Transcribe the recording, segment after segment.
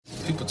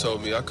People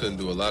told me I couldn't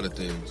do a lot of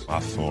things.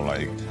 I feel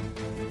like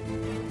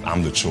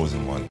I'm the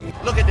chosen one.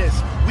 Look at this.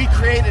 We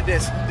created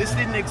this. This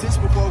didn't exist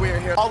before we were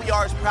here. All we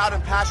are is proud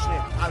and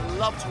passionate. I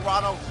love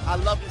Toronto. I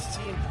love this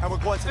team. And we're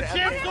going to the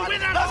NBA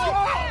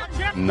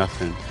Finals.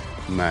 Nothing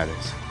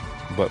matters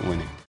but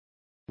winning.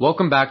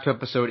 Welcome back to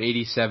episode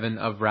 87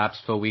 of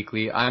Rapsville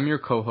Weekly. I'm your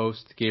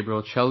co-host,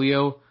 Gabriel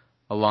Chelio,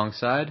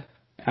 alongside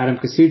Adam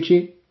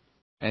Casucci.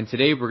 And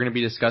today we're going to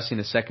be discussing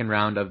the second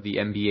round of the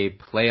NBA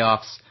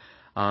playoffs.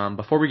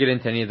 Before we get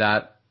into any of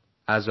that,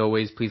 as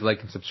always, please like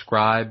and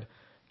subscribe.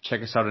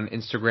 Check us out on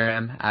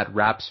Instagram at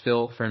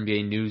Rapsville for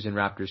NBA news and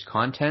Raptors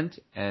content.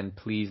 And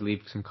please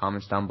leave some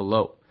comments down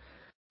below.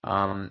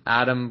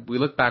 Adam, we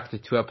look back to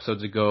 2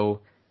 episodes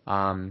ago.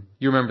 You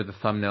remember the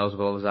thumbnails as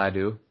well as I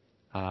do.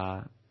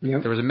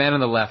 Yep. There was a man on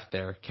the left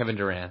there, Kevin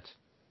Durant,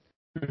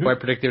 who I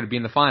predicted would be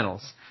in the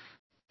finals.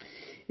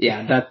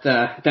 Yeah,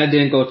 that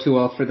didn't go too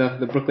well for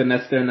the Brooklyn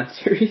Nets there in that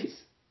series.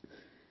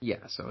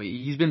 Yeah, so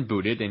he's been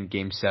booted in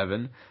Game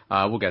 7.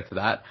 We'll get to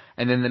that.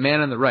 And then the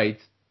man on the right,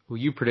 who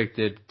you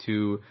predicted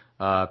to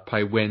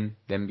probably win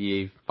the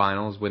NBA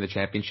Finals, win the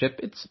championship,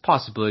 it's a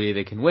possibility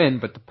they can win,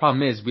 but the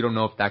problem is we don't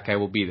know if that guy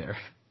will be there.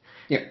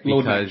 Yeah,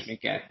 load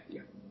management guy.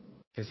 Yeah.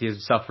 Because he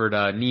has suffered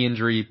a knee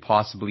injury,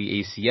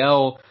 possibly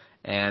ACL,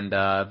 and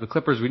the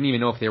Clippers, we didn't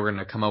even know if they were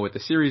going to come out with the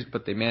series,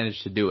 but they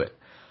managed to do it.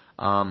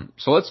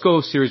 So let's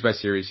go series by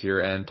series here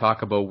and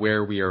talk about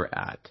where we are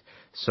at.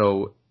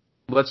 So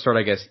let's start,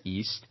 I guess,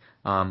 East,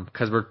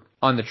 because we're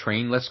on the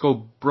train. Let's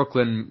go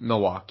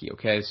Brooklyn-Milwaukee,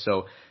 okay?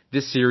 So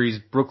this series,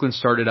 Brooklyn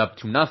started up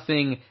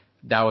 2-0.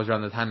 That was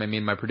around the time I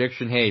made my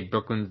prediction. Hey,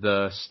 Brooklyn's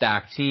the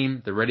stacked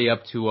team. They're ready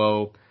up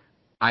 2-0.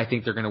 I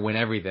think they're going to win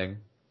everything.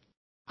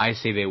 I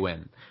say they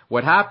win.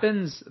 What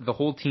happens, the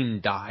whole team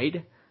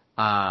died.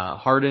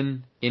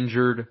 Harden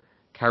injured,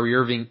 Kyrie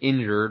Irving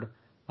injured,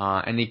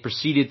 and they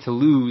proceeded to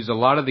lose a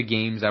lot of the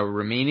games that were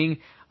remaining.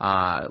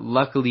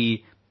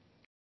 Luckily,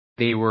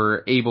 they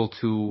were able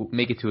to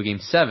make it to a Game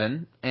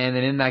 7, and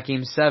then in that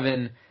Game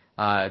 7,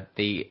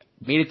 they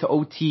made it to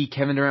OT.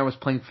 Kevin Durant was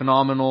playing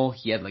phenomenal.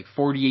 He had like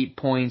 48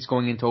 points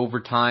going into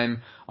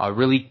overtime,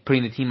 really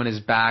putting the team on his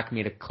back,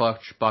 made a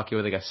clutch bucket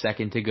with like a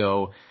second to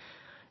go,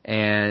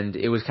 and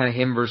it was kind of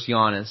him versus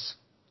Giannis.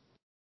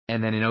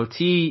 And then in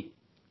OT,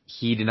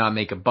 he did not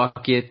make a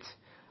bucket.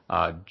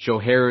 Joe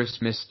Harris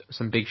missed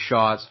some big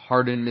shots.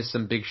 Harden missed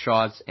some big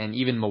shots. And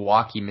even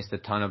Milwaukee missed a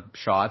ton of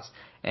shots.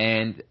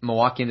 And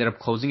Milwaukee ended up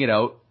closing it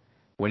out,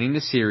 winning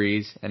the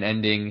series, and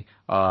ending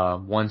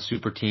one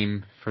super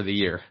team for the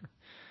year.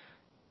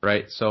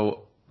 Right?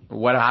 So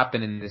what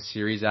happened in this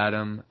series,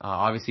 Adam?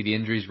 Obviously, the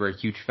injuries were a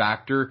huge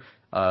factor.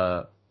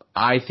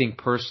 I think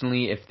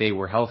personally, if they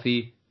were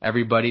healthy,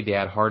 everybody, they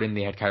had Harden,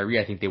 they had Kyrie,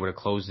 I think they would have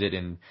closed it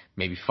in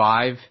maybe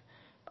 5.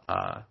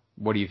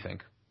 What do you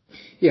think?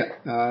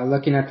 Yeah,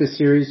 looking at this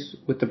series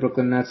with the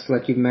Brooklyn Nets,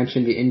 like you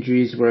mentioned, the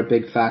injuries were a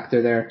big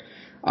factor there.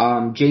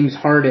 James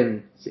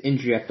Harden's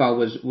injury, I thought,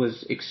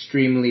 was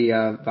extremely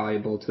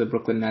valuable to the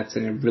Brooklyn Nets,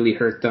 and it really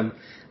hurt them.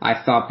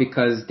 I thought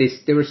because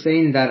they were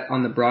saying that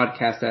on the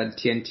broadcast at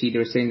TNT, they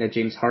were saying that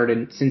James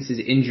Harden, since his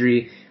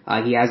injury,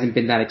 he hasn't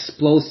been that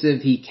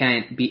explosive.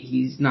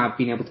 He's not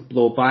being able to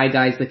blow by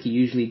guys like he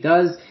usually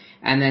does,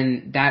 and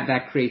then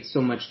that creates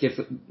so much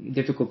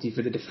difficulty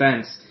for the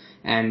defense.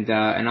 And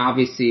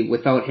obviously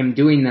without him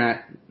doing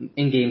that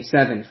in Game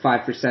 7,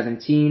 5 for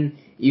 17,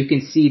 you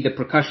can see the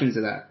repercussions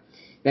of that.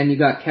 Then you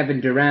got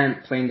Kevin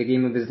Durant playing the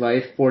game of his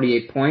life,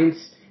 48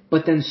 points,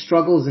 but then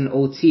struggles in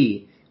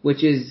OT,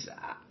 which is,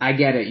 I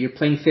get it. You're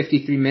playing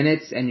 53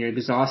 minutes and you're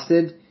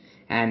exhausted,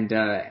 and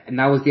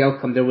that was the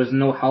outcome. There was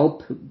no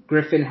help.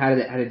 Griffin had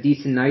a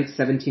decent night,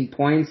 17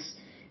 points.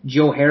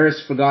 Joe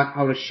Harris forgot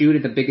how to shoot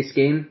at the biggest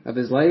game of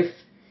his life,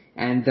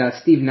 and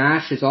Steve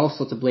Nash is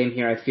also to blame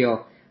here, I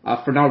feel.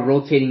 For not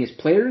rotating his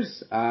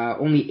players,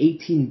 only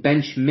 18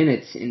 bench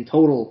minutes in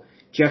total.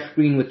 Jeff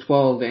Green with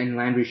 12 and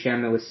Landry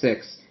Shamet with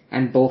 6,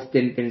 and both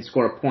didn't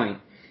score a point.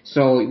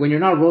 So when you're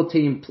not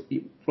rotating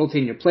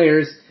your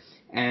players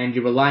and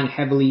you're relying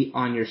heavily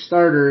on your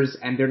starters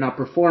and they're not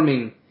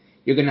performing,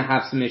 you're gonna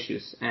have some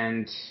issues.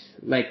 And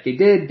like they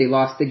did, they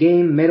lost the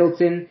game.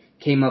 Middleton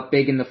came up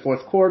big in the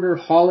fourth quarter.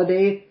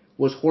 Holiday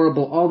was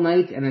horrible all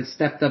night and then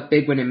stepped up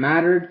big when it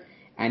mattered.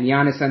 And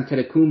Giannis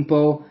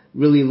Antetokounmpo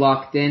really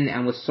locked in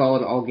and was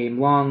solid all game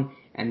long.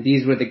 And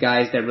these were the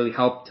guys that really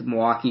helped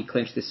Milwaukee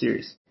clinch the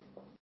series.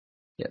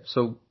 Yeah,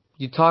 so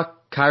you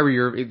talk Kyrie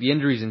Irving, the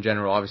injuries in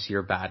general obviously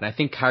are bad. And I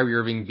think Kyrie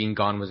Irving being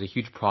gone was a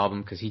huge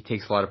problem because he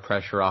takes a lot of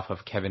pressure off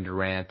of Kevin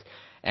Durant.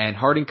 And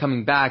Harden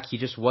coming back, he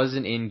just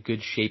wasn't in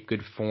good shape,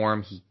 good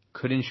form. He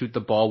couldn't shoot the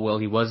ball well.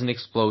 He wasn't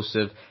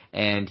explosive,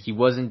 and he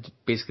wasn't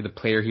basically the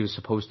player he was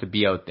supposed to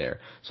be out there.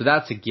 So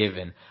that's a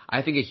given.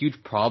 I think a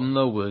huge problem,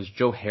 though, was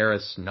Joe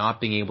Harris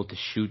not being able to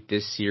shoot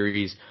this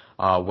series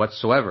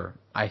whatsoever.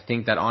 I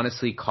think that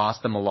honestly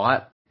cost them a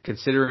lot,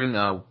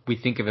 considering we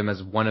think of him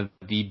as one of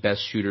the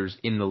best shooters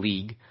in the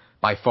league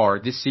by far.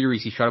 This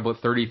series, he shot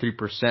about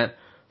 33%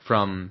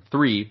 from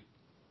 3,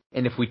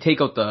 And if we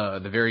take out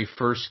the very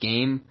first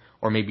game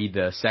or maybe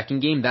the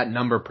second game, that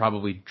number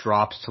probably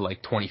drops to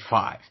like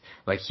 25.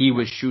 Like he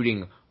was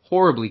shooting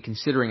horribly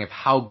considering of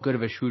how good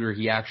of a shooter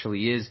he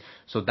actually is.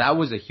 So that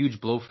was a huge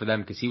blow for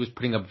them because he was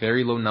putting up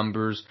very low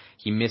numbers.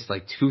 He missed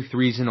like 2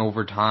 threes in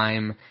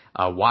overtime,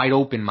 wide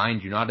open,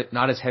 mind you,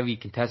 not as heavy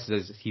contested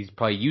as he's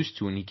probably used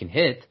to and he can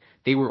hit.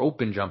 They were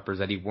open jumpers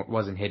that he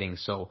wasn't hitting.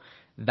 So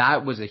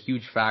that was a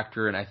huge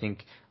factor and I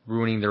think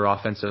ruining their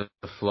offensive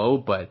flow.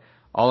 But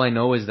all I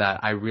know is that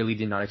I really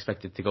did not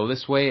expect it to go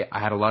this way. I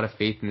had a lot of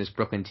faith in this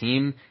Brooklyn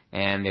team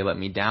and they let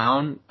me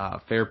down.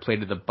 Fair play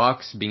to the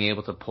Bucks being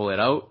able to pull it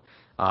out.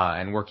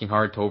 And working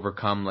hard to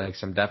overcome like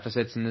some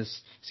deficits in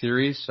this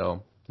series.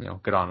 So,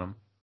 good on them.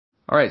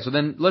 All right, so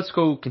then let's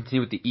go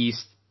continue with the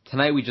East.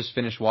 Tonight we just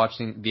finished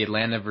watching the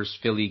Atlanta versus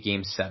Philly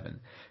Game 7.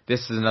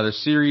 This is another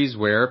series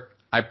where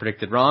I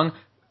predicted wrong,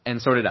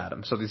 and so did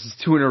Adam. So this is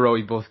 2 in a row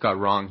we both got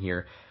wrong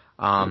here.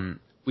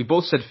 We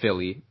both said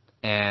Philly,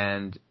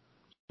 and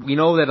we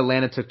know that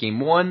Atlanta took Game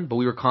 1, but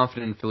we were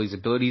confident in Philly's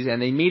abilities, and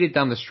they made it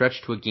down the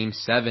stretch to a Game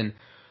 7.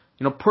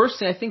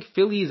 Personally, I think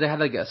Philly's had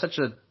like such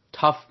a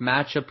tough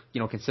matchup,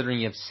 considering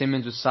you have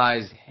Simmons with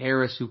size,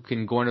 Harris who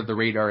can go under the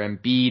radar,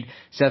 Embiid,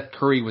 Seth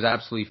Curry was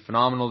absolutely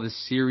phenomenal this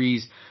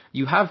series.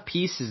 You have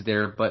pieces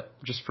there, but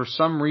just for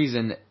some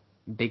reason,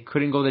 they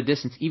couldn't go the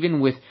distance.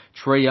 Even with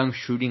Trae Young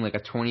shooting like a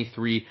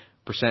 23%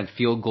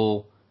 field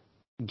goal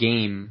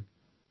game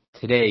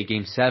today,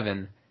 Game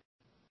 7,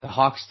 the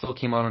Hawks still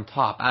came out on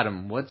top.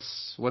 Adam,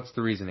 what's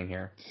the reasoning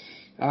here?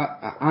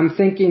 I'm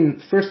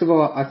thinking, first of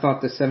all, I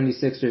thought the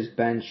 76ers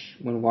bench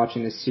when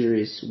watching this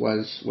series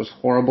was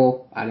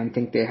horrible. I didn't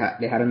think they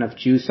had enough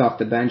juice off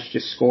the bench,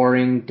 just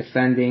scoring,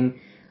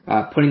 defending,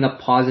 putting up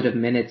positive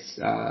minutes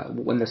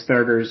when the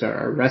starters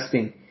are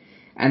resting.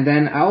 And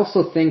then I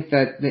also think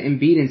that the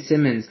Embiid and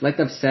Simmons, like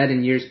I've said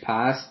in years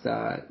past,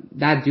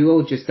 that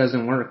duo just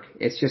doesn't work.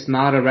 It's just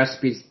not a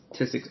recipe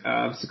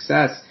of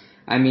success.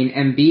 I mean,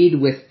 Embiid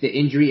with the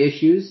injury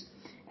issues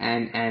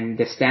and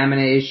the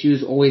stamina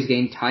issues, always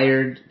getting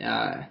tired.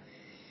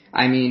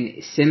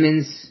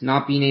 Simmons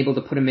not being able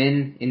to put him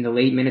in the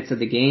late minutes of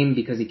the game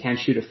because he can't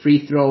shoot a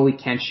free throw, he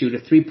can't shoot a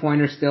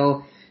 3-pointer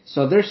still.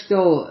 So there's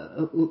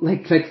still,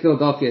 like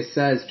Philadelphia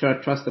says,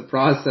 trust the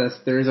process.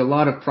 There is a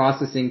lot of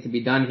processing to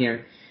be done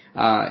here,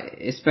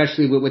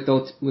 especially with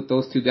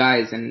those two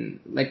guys. And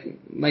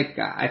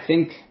I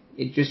think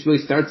it just really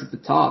starts at the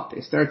top.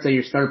 It starts at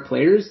your star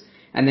players,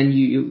 and then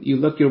you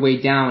look your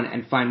way down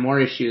and find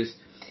more issues.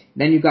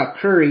 Then you got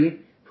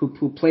Curry,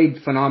 who played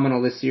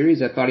phenomenal this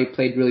series. I thought he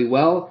played really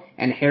well,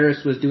 and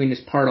Harris was doing his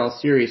part all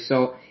series.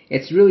 So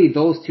it's really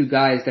those two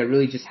guys that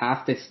really just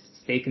have to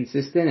stay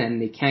consistent, and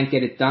they can't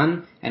get it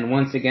done, and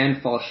once again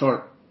fall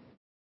short.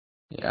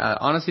 Yeah,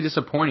 honestly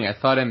disappointing. I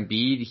thought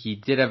Embiid, he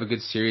did have a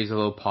good series,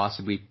 although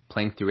possibly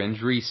playing through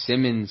injury.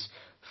 Simmons,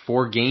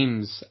 4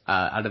 games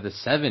out of the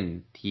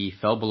 7, he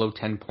fell below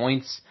 10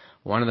 points.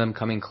 One of them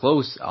coming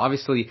close.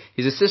 Obviously,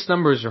 his assist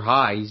numbers are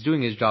high. He's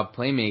doing his job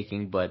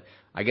playmaking, but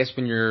I guess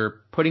when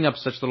you're putting up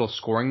such little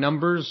scoring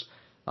numbers,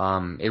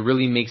 it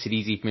really makes it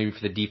easy maybe for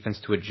the defense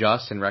to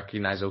adjust and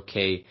recognize,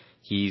 okay,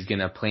 he's going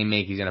to play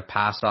make, he's going to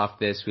pass off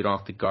this, we don't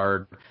have to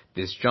guard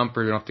this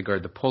jumper, we don't have to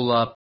guard the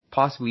pull-up.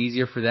 Possibly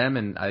easier for them,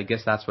 and I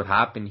guess that's what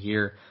happened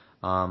here.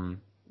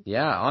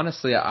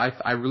 Honestly,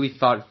 I really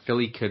thought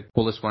Philly could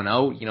pull this one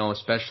out,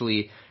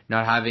 especially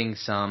not having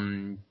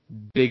some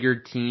bigger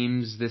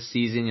teams this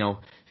season,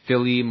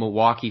 Philly,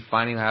 Milwaukee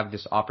finally have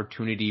this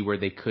opportunity where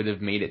they could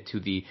have made it to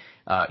the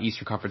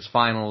Eastern Conference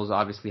Finals,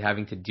 obviously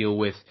having to deal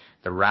with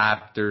the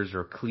Raptors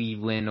or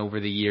Cleveland over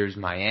the years,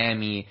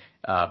 Miami,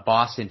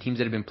 Boston, teams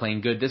that have been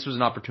playing good. This was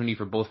an opportunity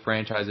for both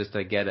franchises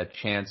to get a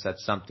chance at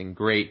something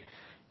great,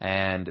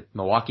 and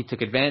Milwaukee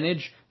took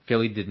advantage,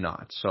 Philly did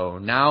not. So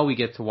now we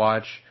get to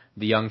watch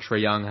the young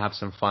Trae Young have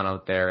some fun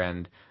out there,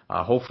 and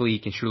hopefully he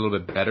can shoot a little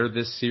bit better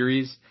this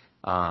series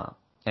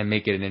and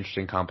make it an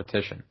interesting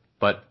competition.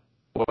 But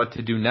what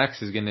to do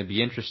next is going to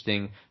be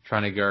interesting,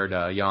 trying to guard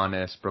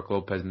Giannis, Brook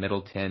Lopez,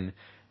 Middleton.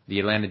 The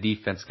Atlanta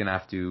defense is going to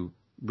have to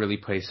really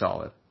play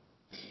solid.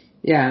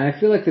 Yeah, and I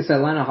feel like this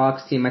Atlanta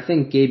Hawks team, I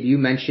think, Gabe, you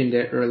mentioned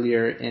it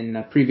earlier in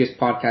a previous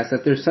podcast,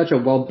 that they're such a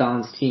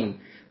well-balanced team.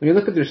 When you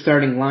look at their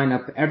starting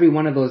lineup, every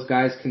one of those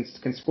guys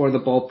can score the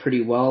ball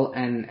pretty well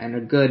and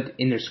are good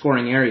in their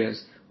scoring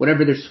areas.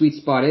 Whatever their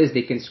sweet spot is,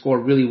 they can score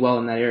really well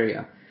in that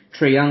area.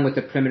 Trae Young with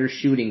the perimeter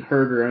shooting,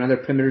 Herder, another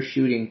perimeter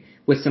shooting,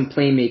 with some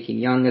playmaking,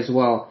 Young as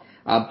well.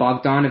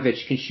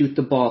 Bogdanovich can shoot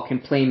the ball, can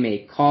play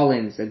make.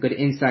 Collins, a good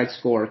inside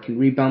scorer, can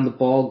rebound the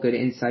ball, good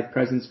inside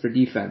presence for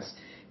defense.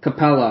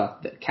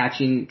 Capella,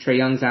 catching Trae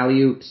Young's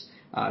alley-oops,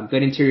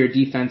 good interior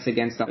defense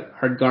against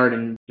hard guard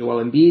and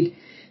Joel Embiid.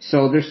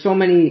 So there's so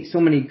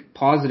many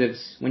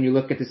positives when you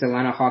look at this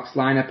Atlanta Hawks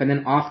lineup. And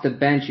then off the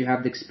bench, you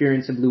have the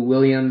experience of Lou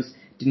Williams,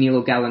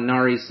 Danilo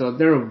Gallinari. So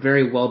they're a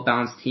very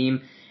well-balanced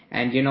team.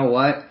 And you know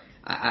what?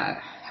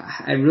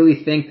 I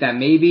really think that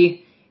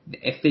maybe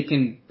if they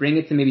can bring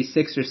it to maybe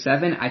 6 or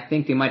 7, I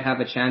think they might have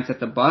a chance at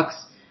the Bucks.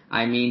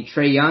 I mean,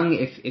 Trae Young,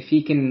 if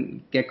he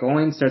can get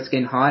going, starts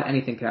getting hot,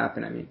 anything could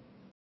happen, I mean.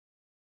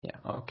 Yeah,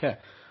 okay.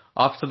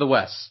 Off to the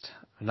West.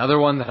 Another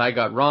one that I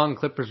got wrong,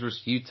 Clippers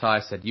versus Utah. I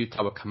said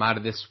Utah would come out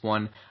of this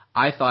one.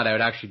 I thought I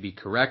would actually be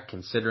correct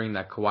considering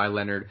that Kawhi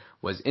Leonard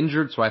was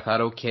injured, so I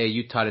thought, okay,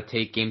 Utah to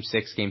take Game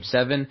 6, Game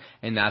 7,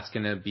 and that's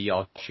going to be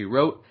all she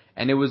wrote.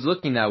 And it was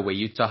looking that way.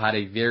 Utah had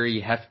a very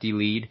hefty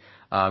lead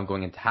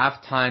going into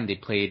halftime. They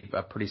played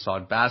a pretty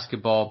solid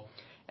basketball.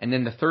 And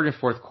then the third and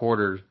fourth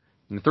quarter,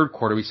 in the third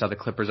quarter, we saw the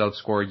Clippers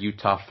outscore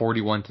Utah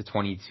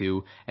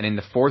 41-22, and in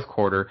the fourth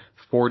quarter,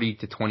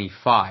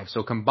 40-25.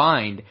 So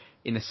combined,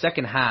 in the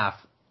second half,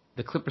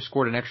 the Clippers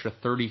scored an extra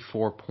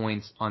 34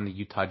 points on the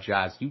Utah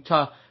Jazz.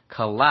 Utah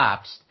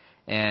collapsed,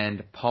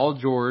 and Paul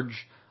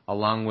George,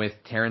 along with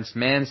Terrence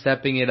Mann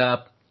stepping it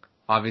up,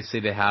 obviously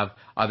they have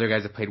other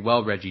guys that played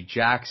well, Reggie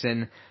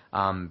Jackson.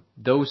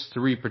 Those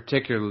three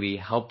particularly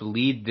helped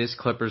lead this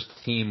Clippers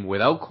team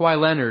without Kawhi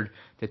Leonard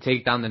to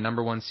take down the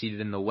number one seed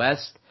in the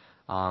West.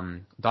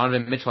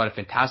 Donovan Mitchell had a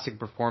fantastic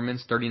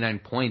performance, 39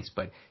 points,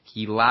 but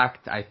he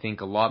lacked, I think,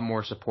 a lot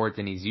more support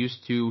than he's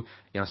used to. You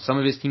know, some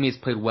of his teammates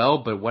played well,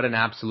 but what an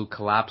absolute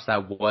collapse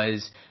that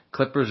was.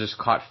 Clippers just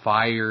caught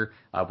fire,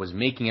 was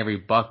making every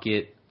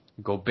bucket.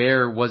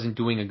 Gobert wasn't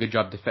doing a good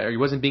job he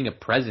wasn't being a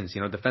presence.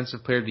 You know,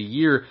 defensive player of the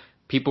year,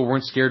 people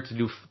weren't scared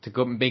to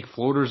go make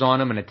floaters on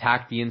him and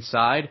attack the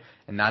inside,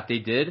 and that they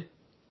did.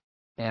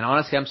 And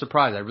honestly, I'm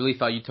surprised. I really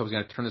thought Utah was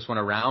going to turn this one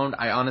around.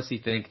 I honestly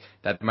think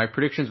that my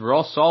predictions were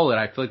all solid.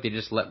 I feel like they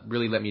just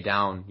really let me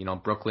down, you know,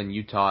 Brooklyn,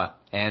 Utah,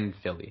 and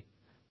Philly.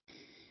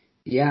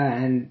 Yeah,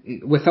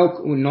 and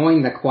without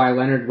knowing that Kawhi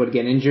Leonard would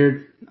get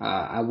injured,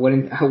 I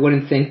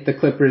wouldn't think the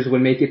Clippers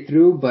would make it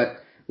through, but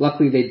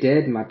luckily they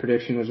did. My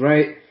prediction was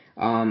right.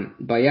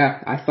 But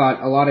yeah, I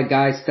thought a lot of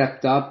guys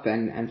stepped up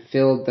and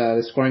filled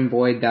the scoring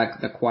void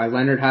that Kawhi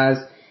Leonard has.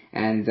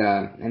 And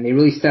they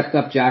really stepped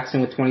up. Jackson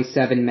with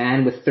 27,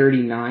 Mann with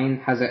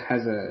 39 has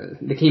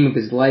the game of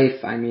his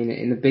life. I mean,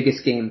 in the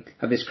biggest game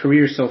of his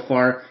career so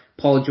far.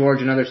 Paul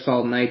George, another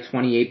solid night,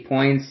 28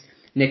 points.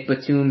 Nick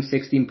Batum,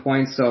 16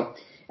 points. So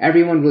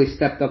everyone really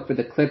stepped up for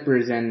the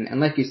Clippers. And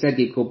like you said,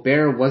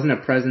 Gobert wasn't a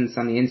presence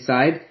on the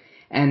inside.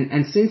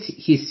 And since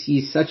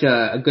he's such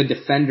a good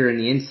defender in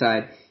the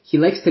inside, he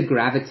likes to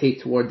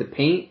gravitate toward the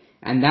paint.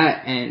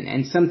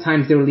 And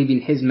sometimes they were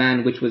leaving his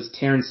man, which was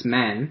Terrence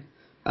Mann,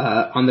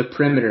 on the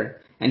perimeter,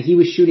 and he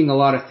was shooting a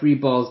lot of three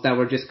balls that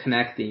were just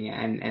connecting,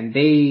 and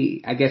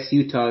I guess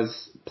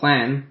Utah's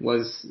plan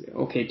was,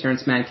 okay,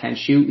 Terrence Mann can't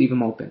shoot, leave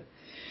him open.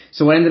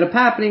 So what ended up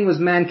happening was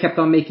Mann kept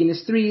on making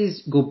his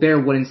threes,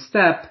 Gobert wouldn't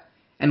step,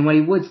 and when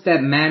he would step,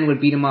 Mann would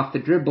beat him off the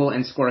dribble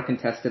and score a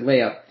contested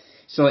layup.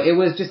 So it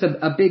was just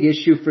a big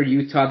issue for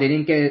Utah. They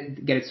didn't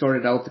get it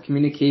sorted out. The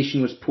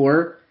communication was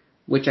poor,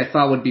 which I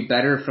thought would be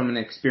better from an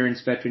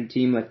experienced veteran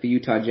team like the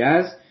Utah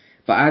Jazz.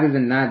 But other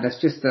than that, that's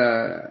just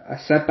a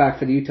setback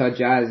for the Utah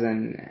Jazz,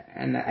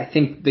 and I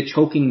think the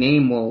choking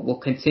name will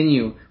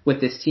continue with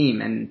this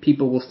team, and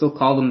people will still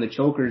call them the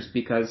chokers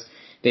because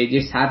they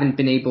just haven't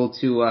been able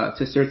to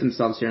assert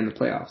themselves here in the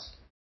playoffs.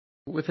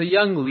 With a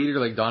young leader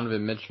like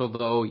Donovan Mitchell,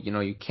 though, you know,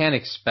 you can't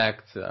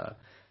expect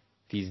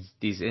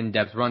these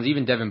in-depth runs.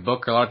 Even Devin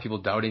Booker, a lot of people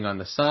doubting on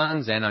the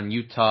Suns and on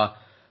Utah.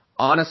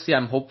 Honestly,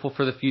 I'm hopeful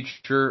for the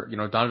future. You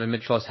know, Donovan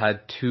Mitchell has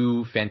had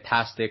two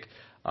fantastic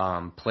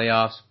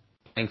playoffs,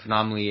 playing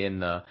phenomenally in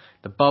the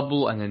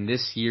bubble, and then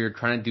this year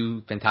trying to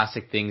do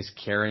fantastic things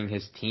carrying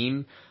his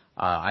team.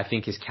 I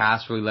think his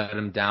cast really let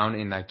him down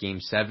in that Game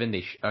 6.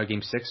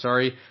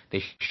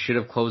 They should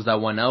have closed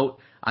that one out.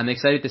 I'm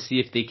excited to see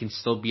if they can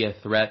still be a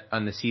threat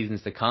on the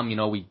seasons to come. You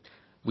know,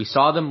 we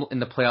saw them in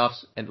the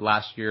playoffs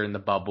last year in the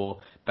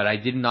bubble, but I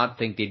did not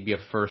think they'd be a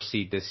first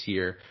seed this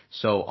year.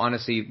 So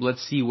honestly,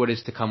 let's see what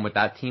is to come with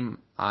that team.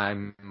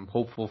 I'm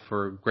hopeful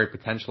for great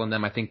potential in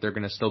them. I think they're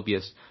going to still be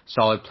a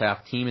solid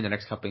playoff team in the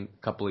next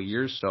couple of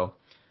years. So,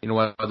 you know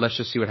what, let's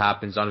just see what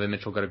happens. Donovan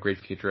Mitchell got a great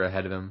future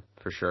ahead of him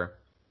for sure.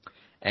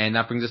 And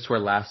that brings us to our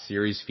last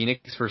series,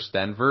 Phoenix versus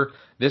Denver.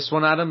 This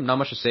one, Adam, not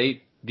much to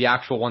say. The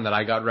actual one that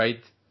I got right,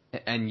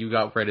 and you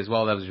got right as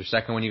well. That was your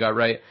second one you got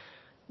right.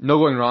 No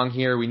going wrong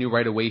here. We knew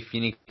right away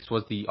Phoenix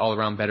was the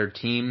all-around better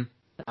team.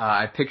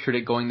 I pictured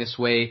it going this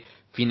way.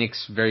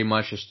 Phoenix very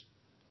much just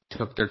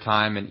took their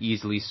time and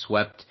easily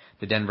swept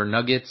the Denver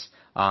Nuggets.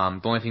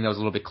 The only thing that was a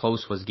little bit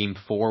close was Game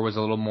 4 was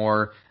a little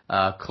more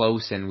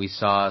close, and we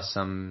saw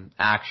some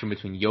action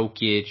between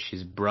Jokic,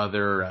 his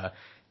brother,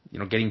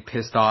 getting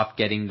pissed off,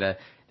 getting the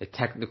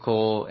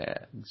technical,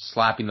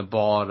 slapping the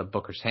ball out of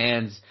Booker's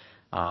hands.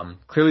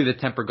 Clearly the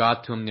temper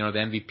got to him. You know, the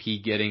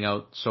MVP getting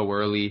out so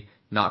early,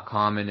 not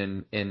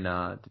common in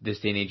this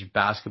day and age of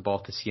basketball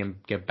to see him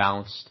get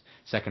bounced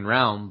second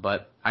round.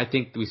 But I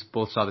think we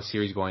both saw the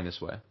series going this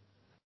way.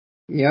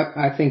 Yep,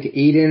 I think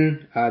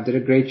Aiden did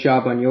a great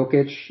job on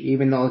Jokic,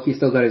 even though he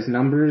still got his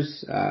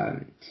numbers.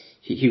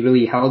 He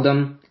really held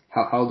him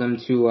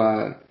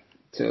to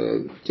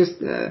just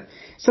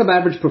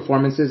sub-average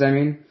performances. I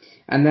mean,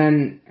 and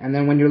then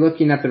when you're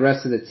looking at the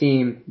rest of the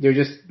team, they're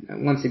just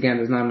once again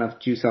there's not enough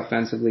juice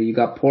offensively. You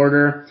got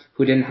Porter,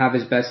 who didn't have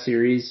his best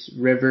series,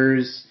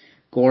 Rivers,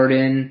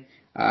 Gordon,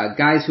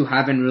 guys who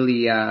haven't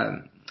really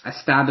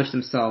established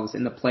themselves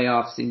in the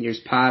playoffs in years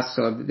past,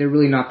 so they're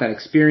really not that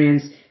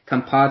experienced.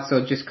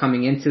 Campazzo just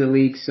coming into the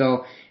league,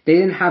 so they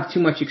didn't have too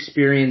much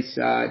experience,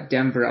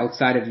 Denver,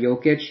 outside of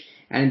Jokic.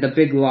 And the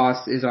big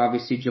loss is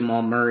obviously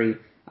Jamal Murray.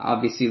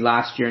 Obviously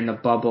last year in the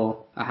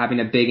bubble, having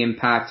a big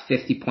impact,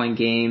 50-point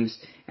games,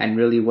 and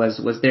really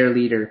was their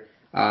leader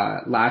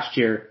last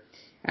year.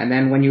 And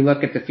then when you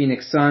look at the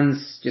Phoenix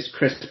Suns, just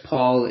Chris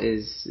Paul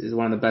is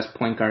one of the best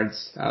point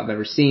guards I've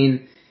ever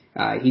seen.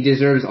 He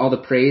deserves all the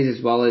praise,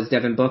 as well as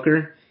Devin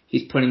Booker.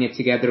 He's putting it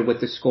together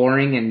with the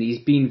scoring, and he's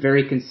being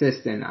very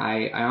consistent.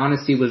 I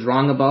honestly was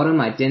wrong about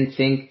him. I didn't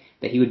think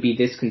that he would be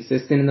this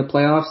consistent in the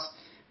playoffs,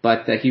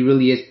 but he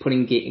really is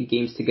putting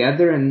games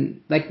together.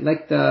 And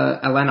like the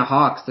Atlanta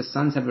Hawks, the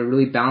Suns have a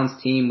really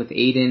balanced team with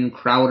Aiden,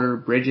 Crowder,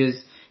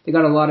 Bridges. They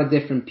got a lot of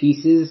different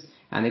pieces,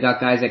 and they got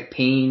guys like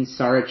Payne,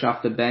 Saric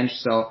off the bench,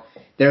 so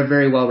they're a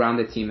very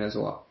well-rounded team as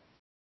well.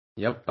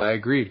 Yep, I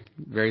agree.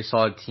 Very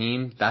solid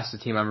team. That's the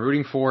team I'm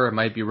rooting for. I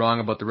might be wrong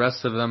about the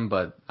rest of them,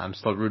 but I'm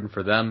still rooting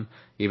for them,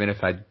 even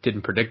if I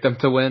didn't predict them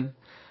to win.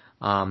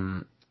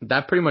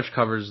 That pretty much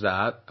covers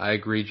that. I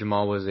agree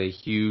Jamal was a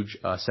huge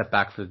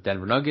setback for the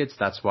Denver Nuggets.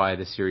 That's why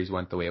the series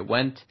went the way it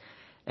went.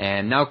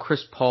 And now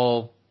Chris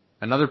Paul,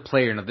 another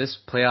player. Now this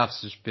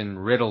playoffs has been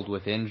riddled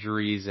with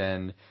injuries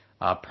and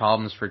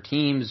problems for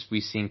teams.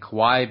 We've seen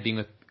Kawhi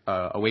being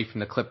away from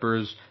the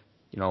Clippers.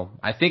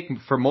 I think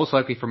most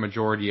likely for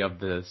majority of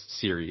the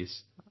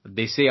series.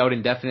 They say out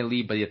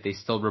indefinitely, but yet they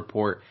still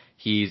report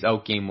he's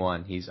out game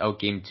 1, he's out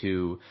game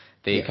 2.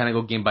 They kind of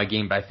go game by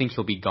game, but I think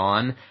he'll be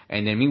gone.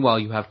 And then meanwhile,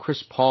 you have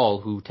Chris Paul,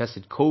 who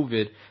tested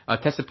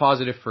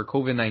positive for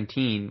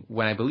COVID-19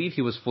 when I believe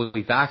he was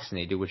fully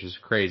vaccinated, which is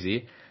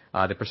crazy.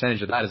 The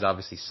percentage of that is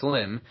obviously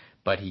slim,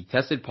 but he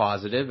tested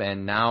positive,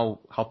 and now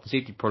health and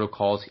safety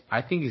protocols.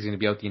 I think he's going to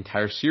be out the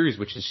entire series,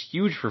 which is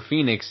huge for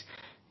Phoenix.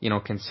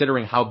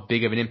 Considering how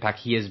big of an impact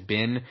he has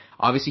been.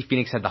 Obviously,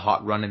 Phoenix had the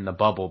hot run in the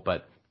bubble,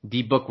 but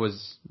D-Book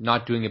was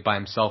not doing it by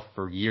himself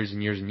for years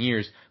and years and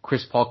years.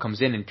 Chris Paul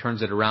comes in and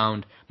turns it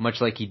around,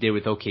 much like he did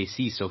with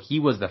OKC. So he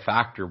was the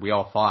factor, we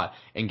all thought,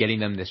 in getting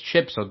them this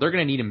chip. So they're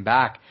going to need him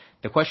back.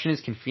 The question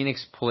is, can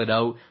Phoenix pull it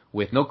out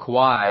with no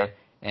Kawhi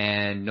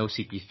and no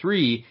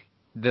CP3?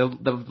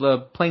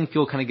 The playing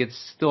field kind of gets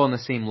still on the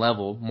same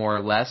level, more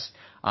or less.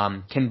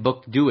 Can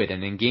Book do it?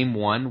 And in game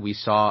 1, we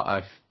saw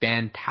a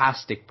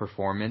fantastic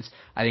performance.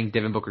 I think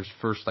Devin Booker's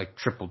first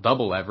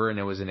triple-double ever, and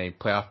it was in a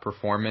playoff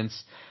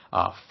performance.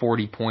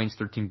 40 points,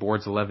 13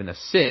 boards, 11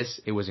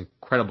 assists. It was an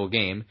incredible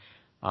game.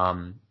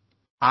 I'm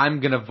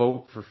going to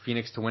vote for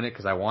Phoenix to win it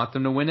because I want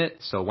them to win it.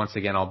 So once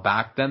again, I'll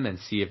back them and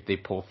see if they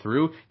pull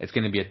through. It's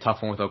going to be a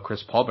tough one without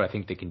Chris Paul, but I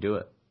think they can do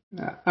it.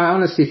 I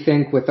honestly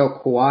think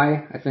without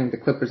Kawhi, I think the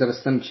Clippers have a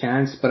slim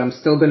chance, but I'm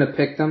still going to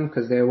pick them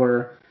because they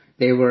were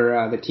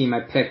the team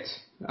I picked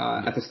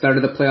at the start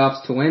of the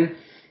playoffs to win.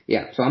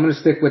 Yeah, so I'm going to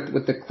stick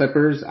with the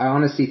Clippers. I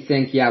honestly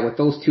think, with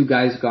those two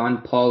guys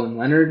gone, Paul and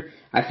Leonard,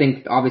 I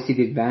think obviously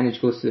the advantage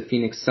goes to the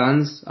Phoenix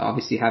Suns,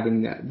 obviously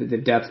having the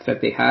depth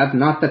that they have.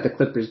 Not that the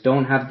Clippers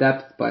don't have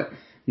depth, but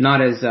not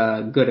as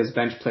good as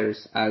bench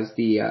players as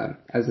the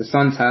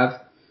Suns have.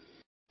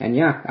 And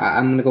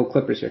I'm going to go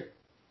Clippers here.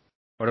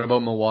 What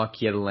about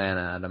Milwaukee,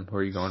 Atlanta, Adam? Who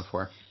are you going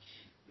for?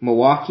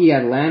 Milwaukee,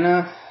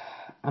 Atlanta.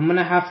 I'm going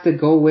to have to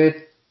go with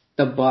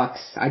the Bucks.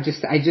 I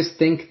just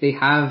think they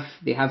have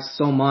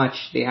so much.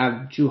 They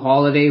have Jrue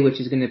Holiday, which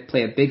is going to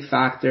play a big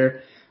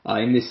factor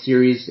in this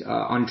series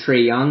on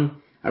Trae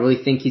Young. I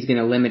really think he's going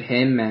to limit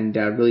him and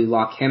really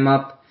lock him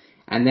up.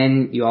 And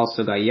then you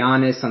also got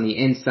Giannis on the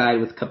inside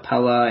with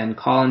Capella and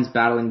Collins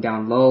battling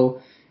down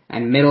low.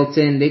 And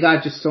Middleton, they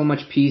got just so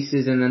much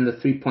pieces, and then the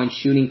 3-point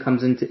shooting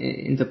comes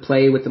into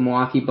play with the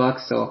Milwaukee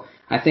Bucks. So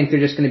I think they're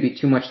just going to be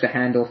too much to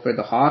handle for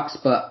the Hawks,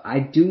 but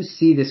I do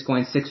see this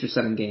going 6 or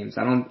 7 games.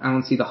 I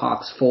don't see the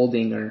Hawks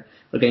folding or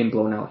getting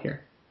blown out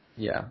here.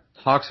 Yeah.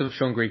 Hawks have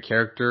shown great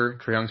character.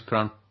 Trae Young's put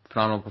on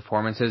phenomenal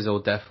performances. They'll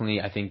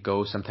definitely, I think,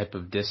 go some type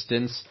of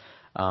distance.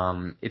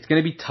 It's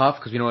going to be tough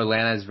because we know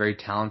Atlanta is a very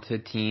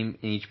talented team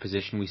in each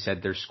position. We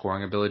said their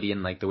scoring ability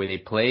and the way they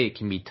play, it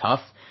can be tough.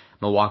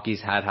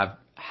 Milwaukee's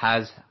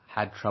has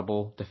had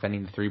trouble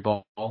defending the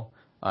 3-ball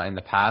in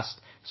the past,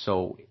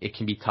 so it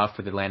can be tough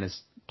with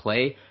Atlanta's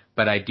play.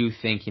 But I do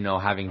think,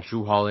 having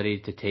Jrue Holiday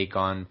to take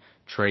on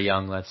Trae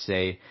Young, let's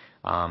say,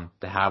 to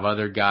have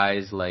other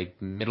guys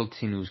like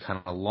Middleton, who's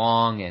kind of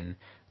long, and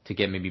to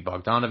get maybe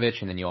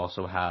Bogdanovich, and then you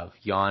also have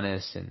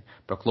Giannis and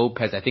Brook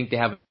Lopez. I think they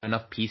have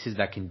enough pieces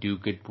that can do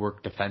good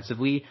work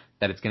defensively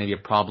that it's going to be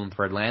a problem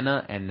for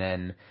Atlanta. And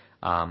then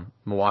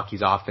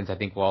Milwaukee's offense, I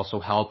think, will also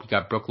help. You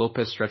got Brook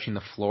Lopez stretching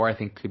the floor. I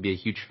think could be a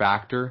huge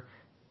factor,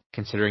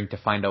 considering to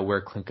find out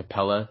where Clint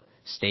Capella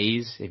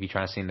stays, if you're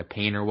trying to stay in the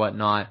paint or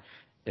whatnot.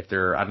 If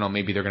they're, I don't know,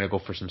 maybe they're going to go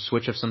for some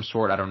switch of some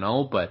sort. I don't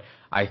know, but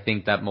I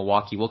think that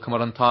Milwaukee will come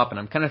out on top, and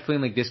I'm kind of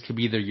feeling like this could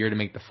be their year to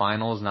make the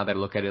finals now that I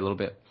look at it a little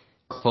bit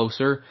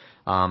closer.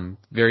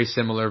 Very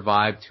similar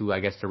vibe to, I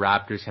guess, the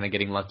Raptors kind of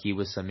getting lucky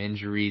with some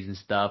injuries and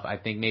stuff. I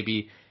think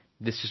maybe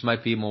this just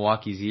might be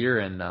Milwaukee's year,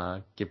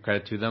 and give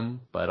credit to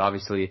them. But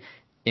obviously,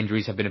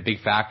 injuries have been a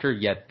big factor,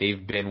 yet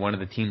they've been one of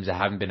the teams that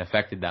haven't been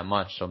affected that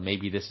much. So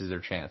maybe this is their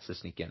chance to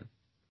sneak in.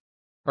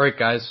 All right,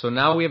 guys. So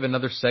now we have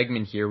another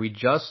segment here. We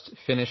just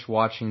finished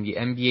watching the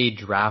NBA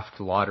draft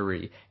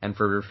lottery. And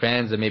for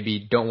fans that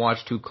maybe don't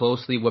watch too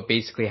closely, what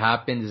basically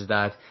happens is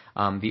that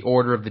the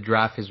order of the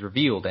draft is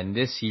revealed. And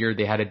this year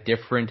they had a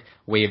different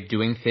way of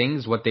doing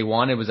things. What they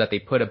wanted was that they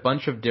put a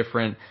bunch of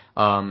different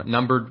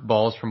numbered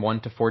balls from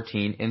 1 to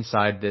 14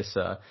 inside this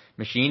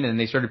machine. And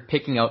they started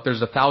picking out, there's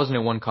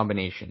 1,001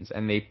 combinations.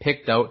 And they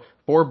picked out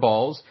 4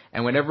 balls.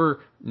 And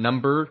whatever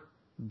number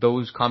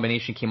those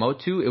combination came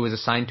out to, it was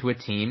assigned to a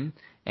team.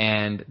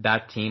 And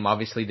that team,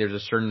 obviously there's a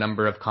certain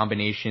number of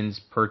combinations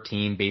per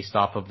team based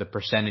off of the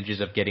percentages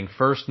of getting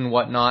first and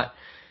whatnot.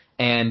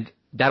 And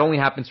that only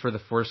happens for the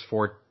first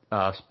 4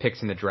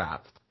 picks in the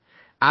draft.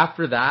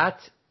 After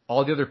that,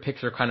 all the other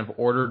picks are kind of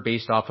ordered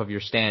based off of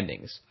your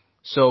standings.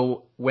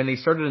 So when they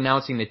started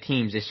announcing the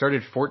teams, they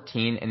started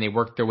 14 and they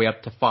worked their way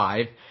up to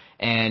 5.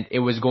 And it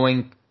was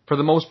going, for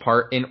the most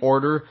part, in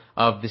order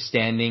of the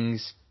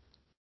standings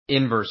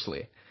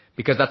inversely.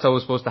 Because that's how it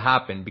was supposed to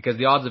happen. Because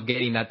the odds of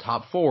getting that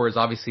top 4 is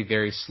obviously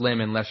very slim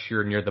unless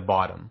you're near the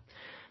bottom.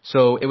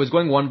 So it was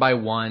going one by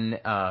one.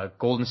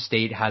 Golden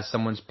State has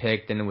someone's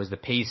picked, and it was the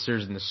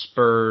Pacers and the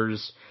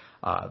Spurs,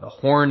 the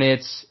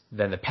Hornets,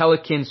 then the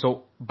Pelicans.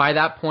 So by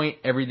that point,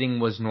 everything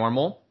was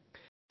normal.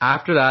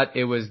 After that,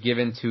 it was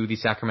given to the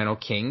Sacramento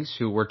Kings,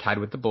 who were tied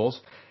with the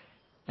Bulls.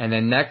 And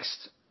then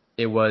next,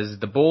 it was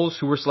the Bulls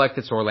who were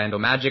selected, so Orlando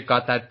Magic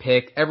got that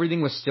pick.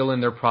 Everything was still in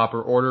their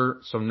proper order,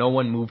 so no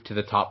one moved to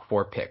the top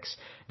 4 picks.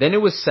 Then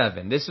it was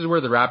 7. This is where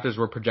the Raptors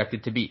were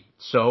projected to be.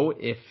 So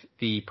if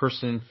the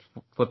person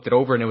flipped it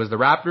over and it was the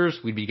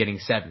Raptors, we'd be getting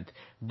 7th.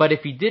 But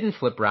if he didn't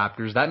flip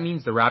Raptors, that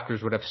means the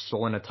Raptors would have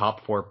stolen a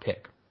top 4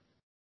 pick.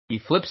 He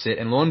flips it,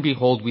 and lo and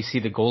behold, we see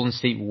the Golden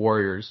State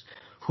Warriors,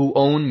 who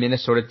own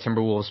Minnesota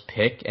Timberwolves'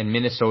 pick, and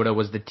Minnesota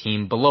was the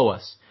team below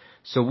us.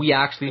 So we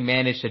actually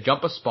managed to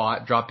jump a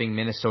spot, dropping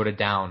Minnesota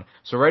down.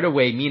 So right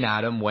away, me and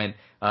Adam went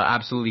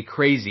absolutely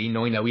crazy,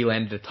 knowing that we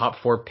landed a top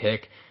 4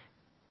 pick,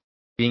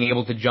 being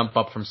able to jump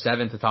up from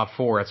 7 to top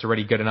 4. That's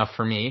already good enough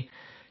for me.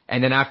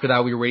 And then after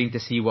that, we were waiting to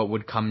see what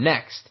would come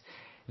next.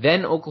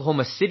 Then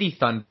Oklahoma City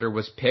Thunder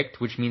was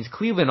picked, which means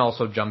Cleveland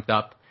also jumped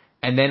up.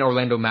 And then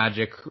Orlando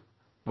Magic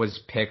was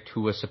picked,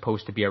 who was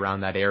supposed to be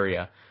around that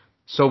area.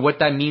 So what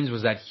that means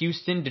was that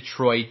Houston,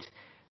 Detroit,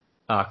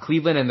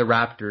 Cleveland and the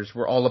Raptors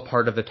were all a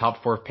part of the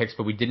top 4 picks,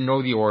 but we didn't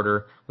know the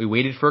order. We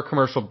waited for a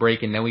commercial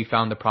break, and then we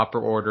found the proper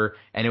order,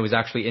 and it was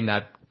actually in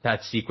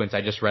that sequence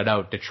I just read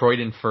out. Detroit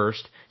in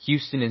first,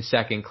 Houston in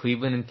second,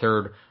 Cleveland in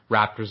third,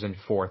 Raptors in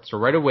fourth. So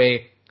right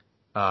away,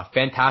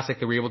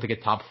 fantastic that we were able to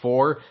get top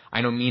 4.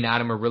 I know me and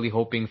Adam are really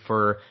hoping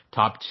for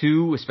top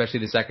 2, especially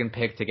the second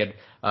pick to get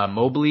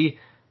Mobley,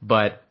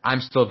 but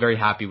I'm still very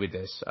happy with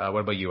this. What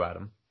about you,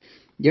 Adam?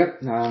 Yep,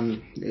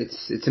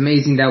 it's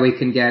amazing that we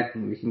can get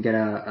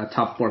a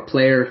top 4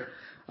 player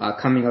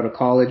coming out of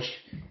college,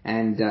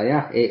 and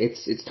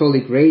it's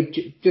totally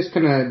great. Just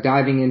kind of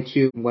diving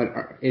into what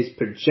is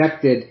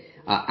projected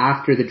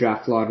after the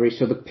draft lottery.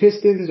 So the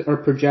Pistons are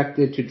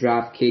projected to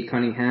draft Cade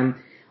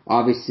Cunningham,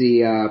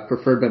 obviously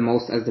preferred by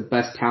most as the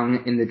best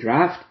talent in the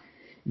draft.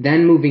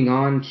 Then moving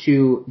on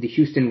to the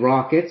Houston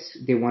Rockets,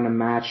 they want to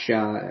match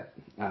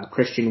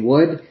Christian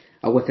Wood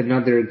with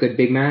another good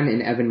big man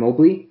in Evan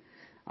Mobley.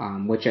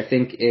 Which I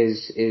think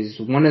is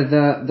one of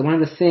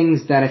the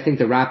things that I think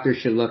the Raptors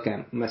should look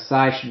at.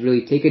 Masai should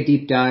really take a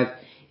deep dive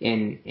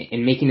in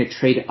making a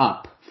trade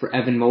up for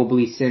Evan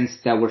Mobley, since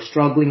that we're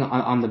struggling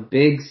on the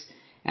bigs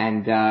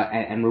and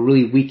we're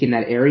really weak in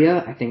that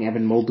area. I think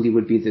Evan Mobley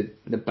would be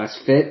the best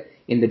fit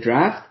in the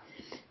draft.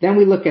 Then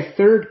we look at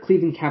third,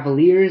 Cleveland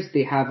Cavaliers.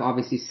 They have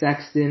obviously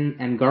Sexton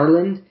and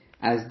Garland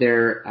as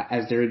their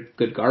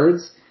good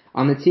guards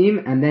on the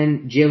team, and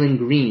then Jalen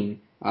Green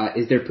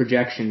is their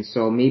projection.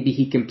 So maybe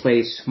he can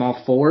play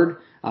small forward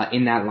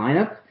in that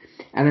lineup.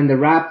 And then the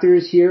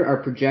Raptors here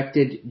are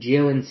projected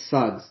Jalen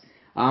Suggs.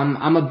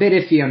 I'm a bit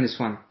iffy on this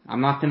one.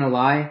 I'm not gonna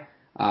lie.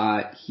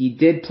 He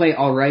did play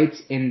alright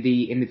in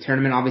the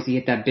tournament. Obviously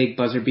hit that big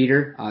buzzer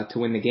beater to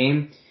win the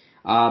game.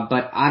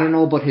 But I don't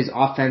know about his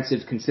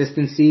offensive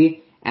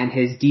consistency and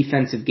his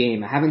defensive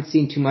game. I haven't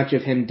seen too much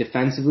of him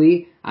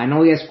defensively. I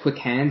know he has quick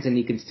hands and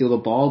he can steal the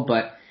ball,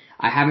 but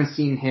I haven't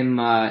seen him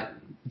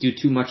do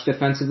too much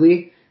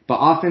defensively. But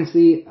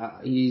offensively,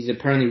 he's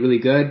apparently really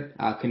good,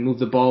 can move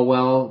the ball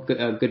well,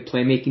 good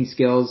playmaking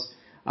skills.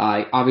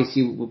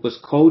 Obviously was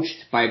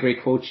coached by a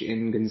great coach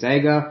in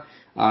Gonzaga.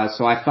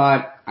 So I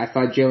thought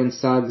Jalen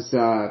Suggs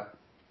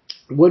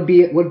would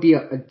be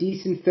a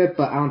decent fit,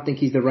 but I don't think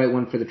he's the right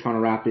one for the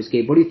Toronto Raptors.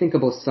 Gabe, what do you think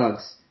about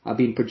Suggs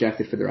being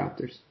projected for the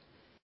Raptors?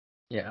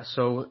 Yeah,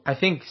 so I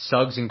think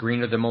Suggs and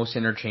Green are the most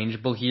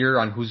interchangeable here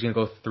on who's going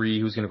to go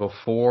 3, who's going to go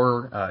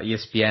 4.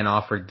 ESPN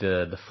offered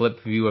the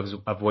flip view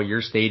of what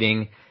you're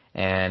stating,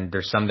 and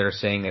there's some that are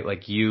saying that,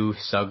 like you,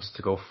 Suggs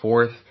to go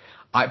 4th.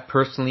 I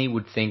personally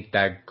would think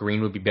that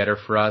Green would be better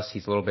for us.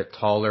 He's a little bit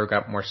taller,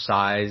 got more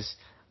size,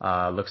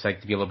 Looks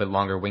like to be a little bit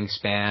longer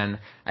wingspan.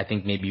 I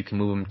think maybe you can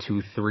move him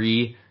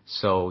 2-3.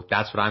 So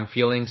that's what I'm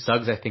feeling.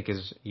 Suggs, I think,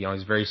 is, he's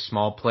a very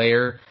small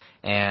player.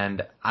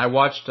 And I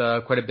watched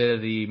quite a bit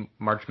of the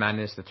March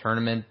Madness, the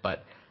tournament,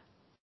 but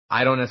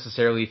I don't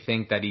necessarily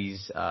think that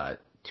he's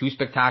too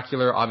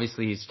spectacular.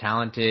 Obviously, he's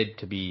talented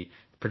to be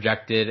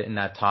projected in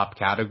that top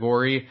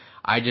category.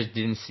 I just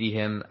didn't see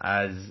him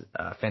as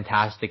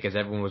fantastic as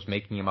everyone was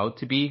making him out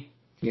to be.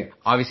 Yeah.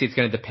 Obviously, it's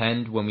going to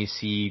depend when we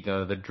see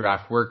the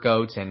draft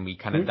workouts and we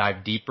kind of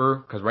dive deeper,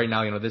 because right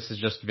now, this is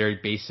just very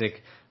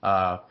basic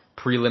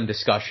prelim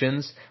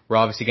discussions. We're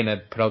obviously going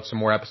to put out some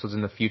more episodes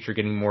in the future,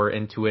 getting more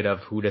into it of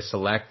who to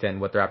select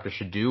and what the Raptors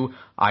should do.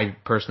 I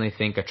personally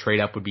think a trade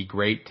up would be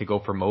great to go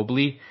for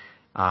Mobley,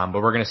 but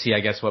we're going to see,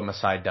 I guess, what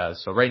Masai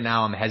does. So right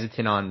now, I'm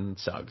hesitant on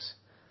Suggs.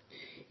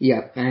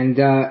 Yeah, and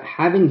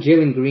having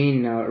Jalen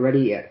Green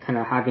already kind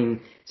of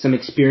having some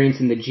experience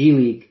in the G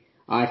League,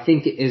 I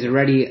think is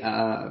already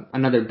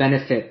another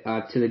benefit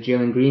to the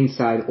Jalen Green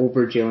side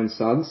over Jalen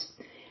Suggs.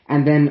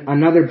 And then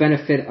another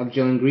benefit of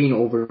Jalen Green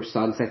over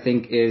Suggs, I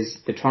think, is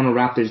the Toronto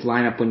Raptors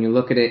lineup. When you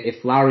look at it,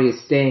 if Lowry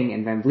is staying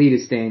and Van Vliet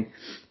is staying,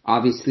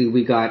 obviously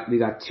we got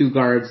two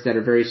guards that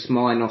are very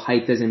small. I know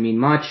height doesn't mean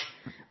much,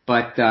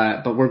 but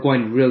we're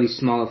going really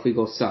small if we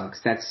go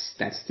Suggs.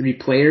 That's 3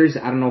 players.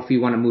 I don't know if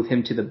you want to move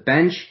him to the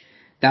bench.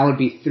 That would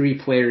be 3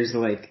 players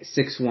like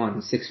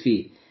 6'1", 6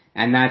 feet.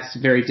 And that's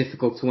very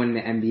difficult to win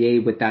in the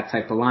NBA with that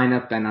type of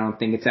lineup, and I don't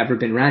think it's ever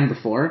been ran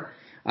before.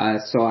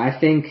 So I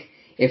think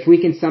if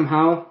we can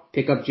somehow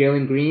pick up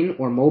Jalen Green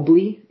or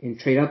Mobley and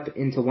trade up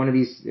into one of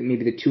these,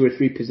 maybe the 2 or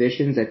 3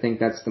 positions, I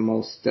think that's the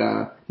most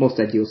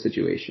ideal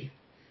situation.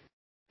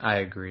 I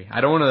agree.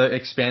 I don't want to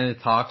expand the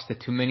talks to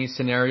too many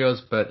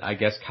scenarios, but I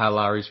guess Kyle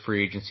Lowry's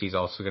free agency is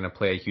also going to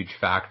play a huge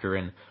factor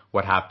in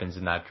what happens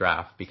in that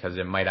draft, because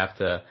we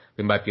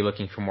might be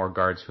looking for more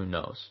guards. Who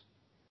knows?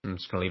 I'm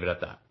just going to leave it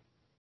at that.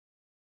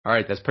 All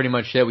right, that's pretty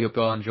much it. We hope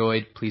you all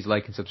enjoyed. Please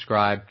like and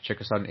subscribe.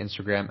 Check us out on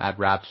Instagram at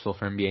Rapsville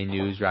for NBA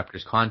news,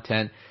 Raptors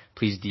content.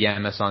 Please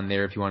DM us on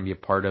there if you want to be a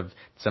part of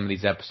some of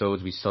these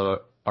episodes. We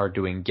still are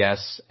doing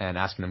guests and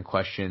asking them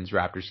questions,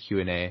 Raptors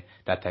Q&A,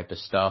 that type of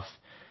stuff.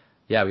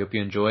 Yeah, we hope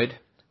you enjoyed.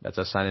 That's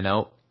us signing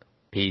out.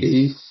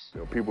 Peace.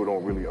 People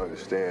don't really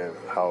understand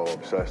how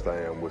obsessed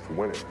I am with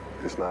winning.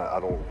 I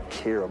don't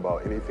care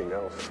about anything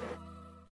else.